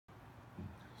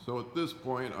So at this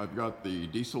point, I've got the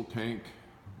diesel tank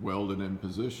welded in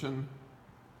position,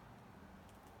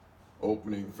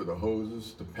 opening for the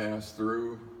hoses to pass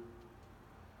through.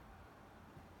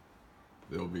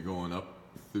 They'll be going up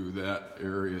through that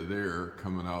area there,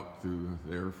 coming out through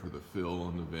there for the fill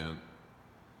and the vent.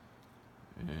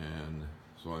 And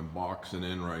so I'm boxing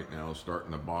in right now,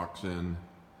 starting to box in.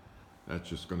 That's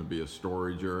just going to be a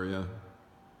storage area.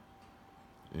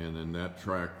 And then that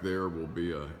track there will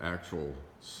be an actual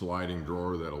sliding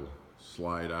drawer that'll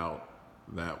slide out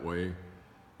that way.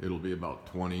 It'll be about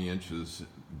 20 inches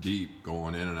deep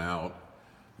going in and out.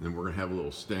 And then we're gonna have a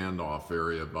little standoff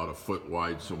area about a foot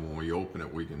wide, so when we open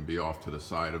it, we can be off to the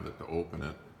side of it to open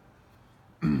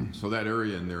it. So that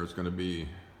area in there is gonna be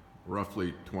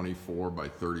roughly 24 by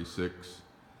 36,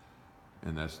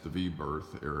 and that's the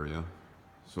V-berth area.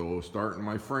 So starting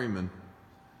my framing.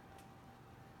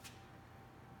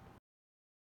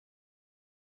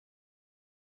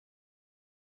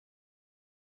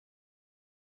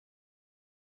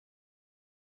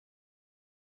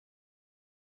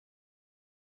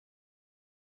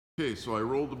 Okay, so I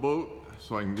rolled the boat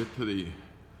so I can get to the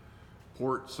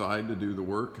port side to do the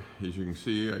work. As you can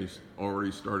see, I already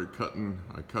started cutting.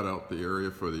 I cut out the area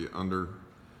for the under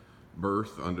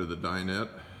berth under the dinette.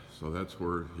 So that's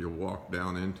where you'll walk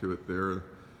down into it there.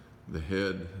 The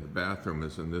head, the bathroom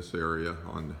is in this area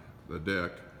on the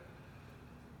deck.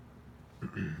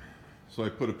 So I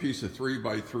put a piece of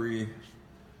 3x3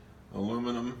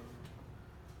 aluminum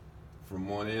from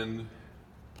one end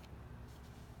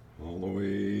all the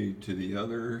way to the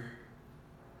other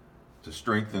to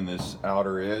strengthen this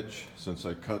outer edge, since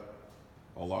I cut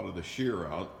a lot of the shear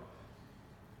out.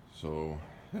 So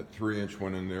that 3-inch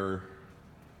went in there,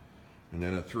 and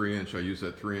then a 3-inch, I use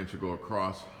that 3-inch to go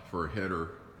across for a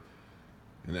header,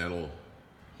 and that'll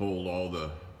hold all the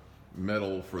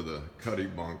metal for the cuddy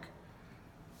bunk.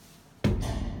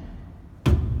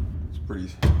 It's pretty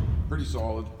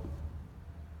solid.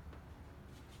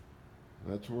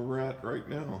 That's where we're at right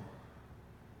now.